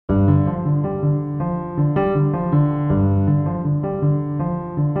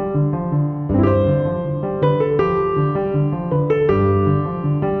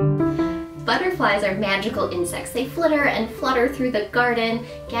magical insects. They flitter and flutter through the garden,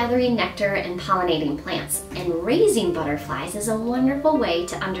 gathering nectar and pollinating plants. And raising butterflies is a wonderful way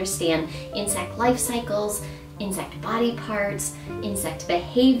to understand insect life cycles, insect body parts, insect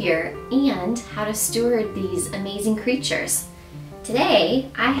behavior, and how to steward these amazing creatures.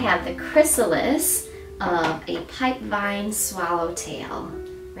 Today, I have the chrysalis of a pipevine swallowtail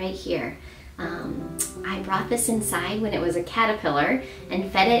right here. I brought this inside when it was a caterpillar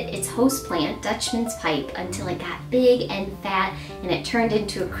and fed it its host plant, Dutchman's pipe, until it got big and fat and it turned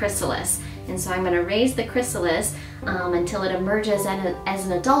into a chrysalis. And so I'm going to raise the chrysalis until it emerges as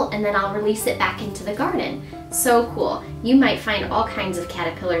an adult, and then I'll release it back into the garden. So cool. You might find all kinds of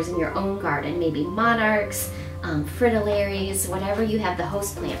caterpillars in your own garden, maybe monarchs, fritillaries, whatever you have the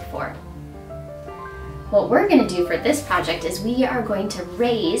host plant for. What we're going to do for this project is we are going to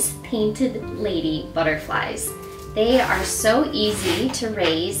raise painted lady butterflies. They are so easy to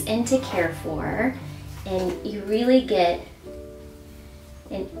raise and to care for, and you really get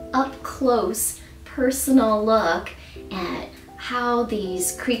an up-close, personal look at how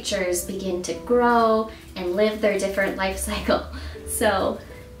these creatures begin to grow and live their different life cycle. So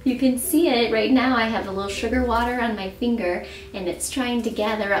you can see it right now. I have a little sugar water on my finger and it's trying to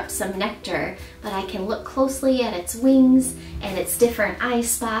gather up some nectar, but I can look closely at its wings and its different eye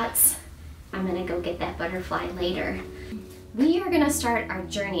spots. I'm gonna go get that butterfly later. We are gonna start our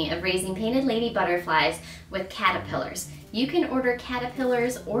journey of raising painted lady butterflies with caterpillars. You can order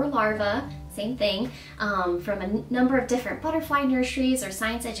caterpillars or larvae, same thing, from a number of different butterfly nurseries or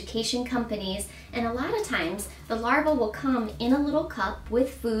science education companies, and a lot of times the larva will come in a little cup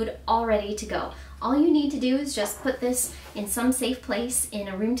with food all ready to go. All you need to do is just put this in some safe place in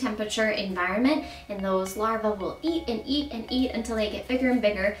a room temperature environment, and those larvae will eat and eat and eat until they get bigger and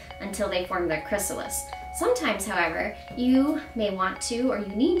bigger until they form their chrysalis. Sometimes, however, you may want to or you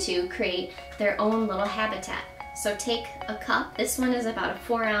need to create their own little habitat. So take a cup, this one is about a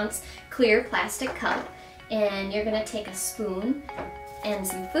 4-ounce clear plastic cup, and you're gonna take a spoon and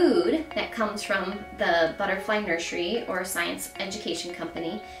some food that comes from the butterfly nursery or science education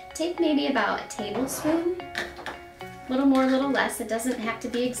company. Take maybe about a tablespoon, a little more, a little less, it doesn't have to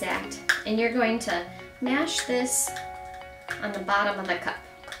be exact, and you're going to mash this on the bottom of the cup,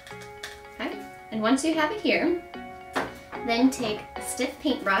 okay? And once you have it here, then take a stiff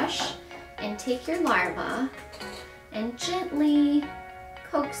paintbrush and take your larva and gently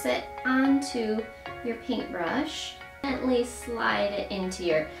coax it onto your paintbrush. Gently slide it into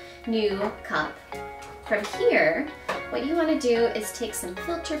your new cup. From here, what you want to do is take some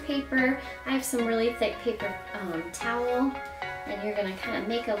filter paper. I have some really thick paper towel, and you're going to kind of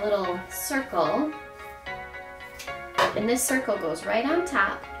make a little circle. And this circle goes right on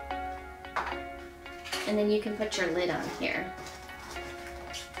top, and then you can put your lid on here.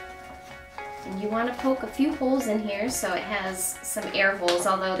 And you want to poke a few holes in here so it has some air holes,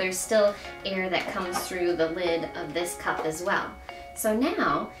 although there's still air that comes through the lid of this cup as well. So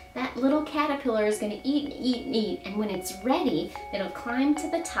now that little caterpillar is going to eat and eat and eat, and when it's ready, it'll climb to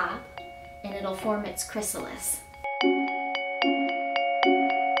the top and it'll form its chrysalis.